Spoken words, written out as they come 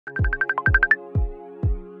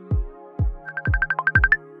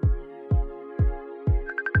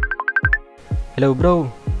Hello bro,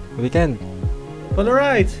 weekend.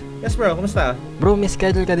 Alright. Yes bro, kumusta? Bro, may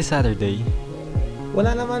schedule ka this Saturday?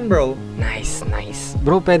 Wala naman bro. Nice.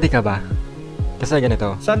 Bro, pwede ka ba? Kasi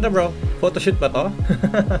ganito. Saan ka bro? Photoshoot ba to?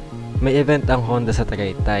 May event ang Honda sa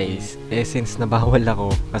Tagaytay. Since nabawal ako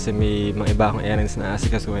kasi may mga iba akong errands na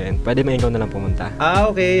asikasuhin, pwede may ikaw na lang pumunta.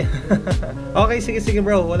 Okay. Okay, sige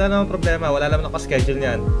bro. Wala namang problema. Wala naman ako schedule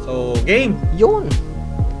niyan. So, game! Yun!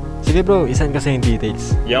 Sige bro, isend kasi yung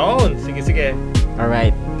details. Yun! Sige.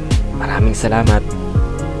 Alright. Maraming salamat.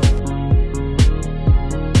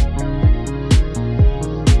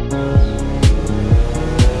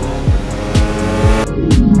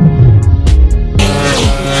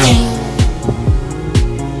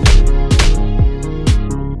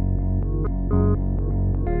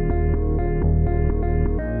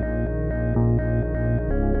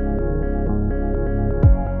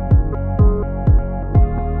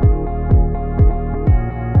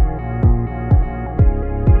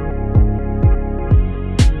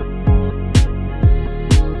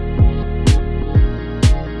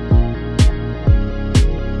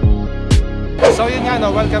 So yun nga, no,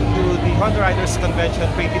 welcome to the Honda Riders Convention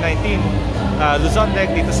 2019 Luzon Leg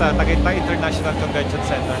dito sa Tagaytay International Convention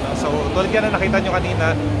Center, no? So tulad nga na nakita nyo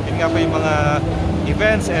kanina, yun nga po yung mga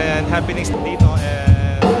events and happenings dito,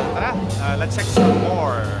 and tara, let's check some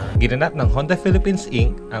more. Ginanap ng Honda Philippines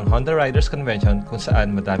Inc. ang Honda Riders Convention kung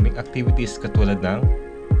saan madaming activities katulad ng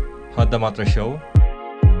Honda Motor Show,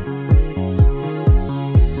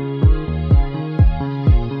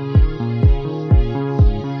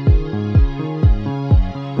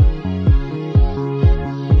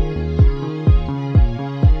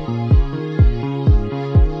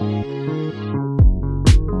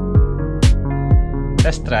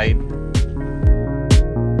 test ride,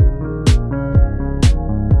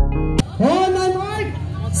 on my mark,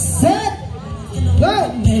 set, go!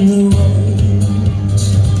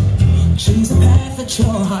 Choose a path that you're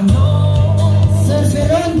on. Since we're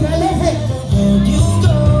on prolific, where you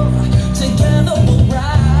go, together we'll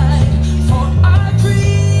ride for our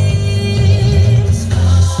dreams.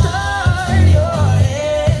 Start your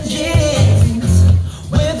engines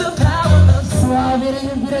with the power of suave rin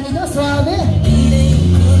yung bira nito, suave.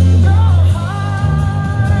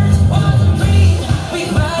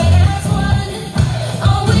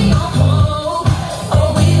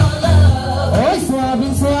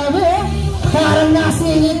 Parang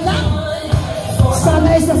nasingit lang.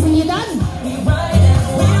 Sanay sa singitan.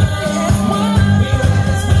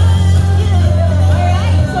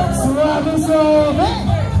 Suwabe.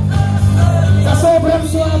 Sa sobrang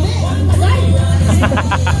suwabe.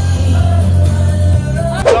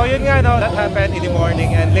 So yun nga, no, that happened in the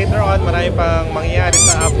morning, and later on marami pang mangyayari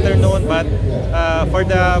sa afternoon, but for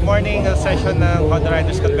the morning session ng Honda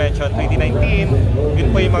Riders Convention 2019, yun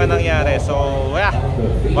po yung mga nangyari. So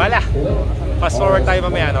wala. Fast forward tayo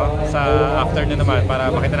mamaya, no, sa afternoon naman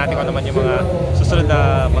para makita natin kung naman yung mga susunod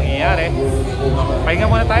na mangyayari. Pahinga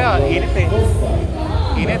muna tayo, init eh.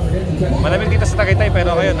 Init. Malamig dito sa Tagaytay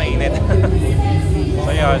pero ngayon mainit.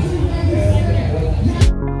 So yun.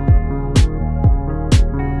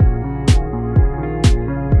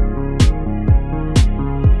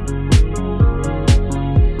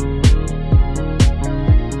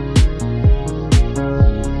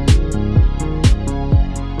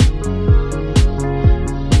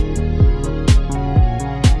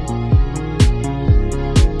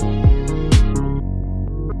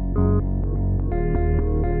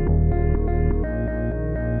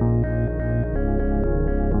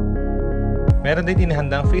 Meron din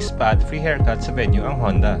inihandang free spa at free haircut sa venue ang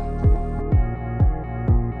Honda.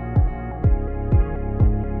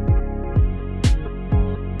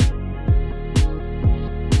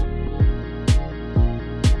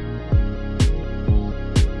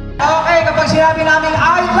 Okay, kapag sinabi namin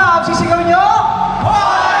I love, sisigaw nyo?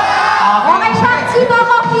 Okay, Patsy,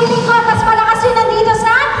 baka feeling ko, mas malakas yun nandito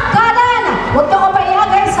sa kanan. Huwag na ko pa iya,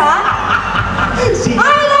 guys, ha? I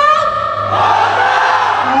love!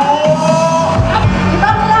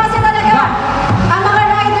 Ibang klase talaga ang mga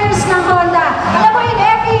riders ng Honda. Alam mo, in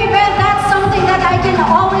every event, that's something that I can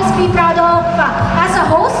always be proud of as a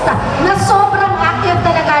host, na sobrang active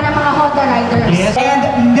talaga ng mga Honda riders. Yes.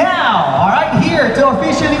 And now, all right, here to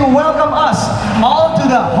officially welcome us all to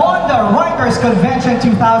the Honda Riders Convention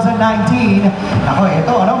 2019. Ako,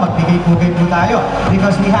 ito, ano, magbigay-pugay po tayo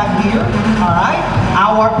because we have here, all right,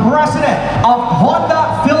 our President of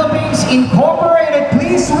Honda Philippines Incorporated.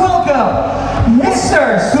 Please welcome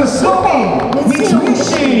Mr. Suzuki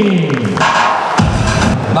Mitsubishi.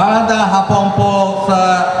 Magandang hapon po sa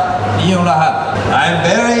inyong lahat. I'm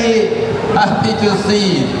very happy to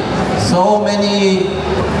see so many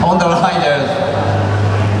Honda riders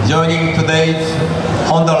joining today's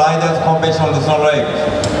Honda Riders Convention on Luzon Lake.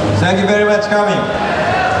 Thank you very much for coming.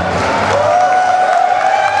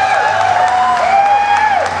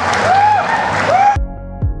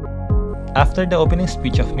 After the opening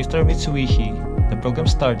speech of Mr. Mitsubishi, the program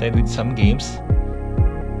started with some games.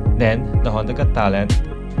 Then, the Honda Got Talent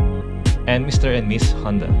and Mr. and Miss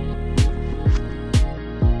Honda.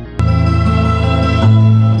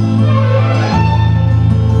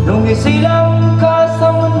 Nung isilang ka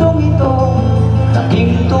sa mundong ito,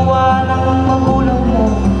 naging tuwa ng magulang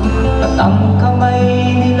mo, at ang kamay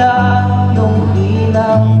nila iyong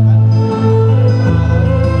ilang.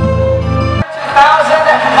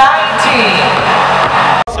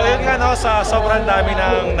 2019! So yun nga no, sa sobrang dami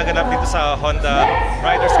ng naganap dito sa Honda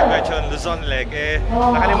Riders Convention Luzon Lake,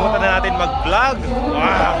 nakalimutan na natin mag-vlog.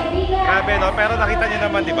 Wow! Grabe no, pero nakita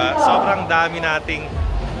nyo naman diba, sobrang dami nating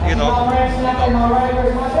yan,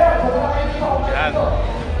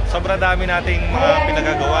 sobrang dami nating mga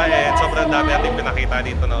pinagagawa and sobrang dami nating pinakita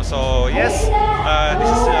dito no. So yes, this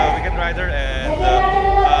is Weekend Rider and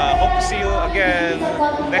hope to see you again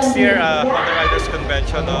next year Honda Riders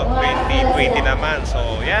Convention no, 2020 naman. So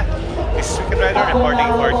yeah, this is Weekend Rider reporting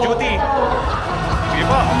for duty. Sige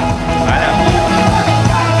po, paalam.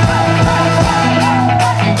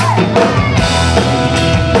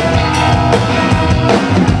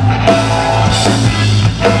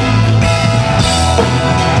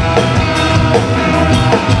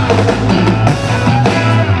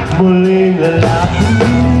 Muling lalaki,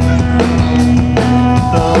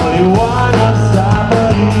 taliwanag sa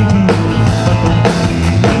paligid,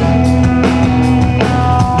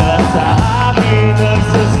 nasa akin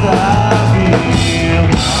nagsasabi,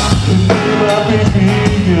 hindi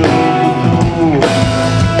mapipigil ito.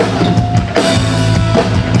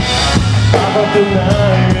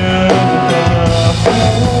 Papatunayan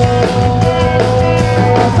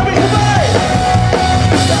ka sabay-sabay!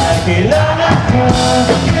 Dahil kailangan ko,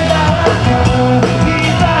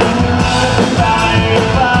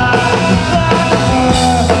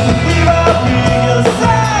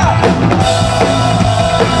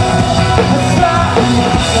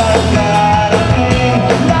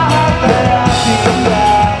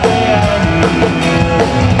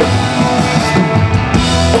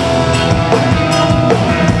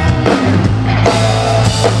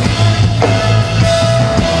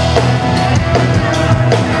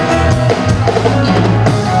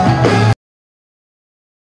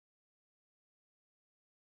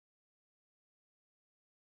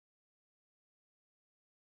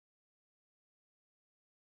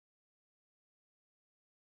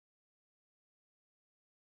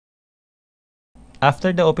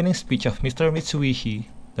 After the opening speech of Mr. Mitsubishi,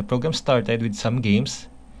 the program started with some games.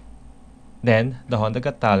 Then, the Honda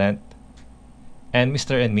Got Talent and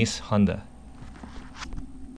Mr. and Miss Honda.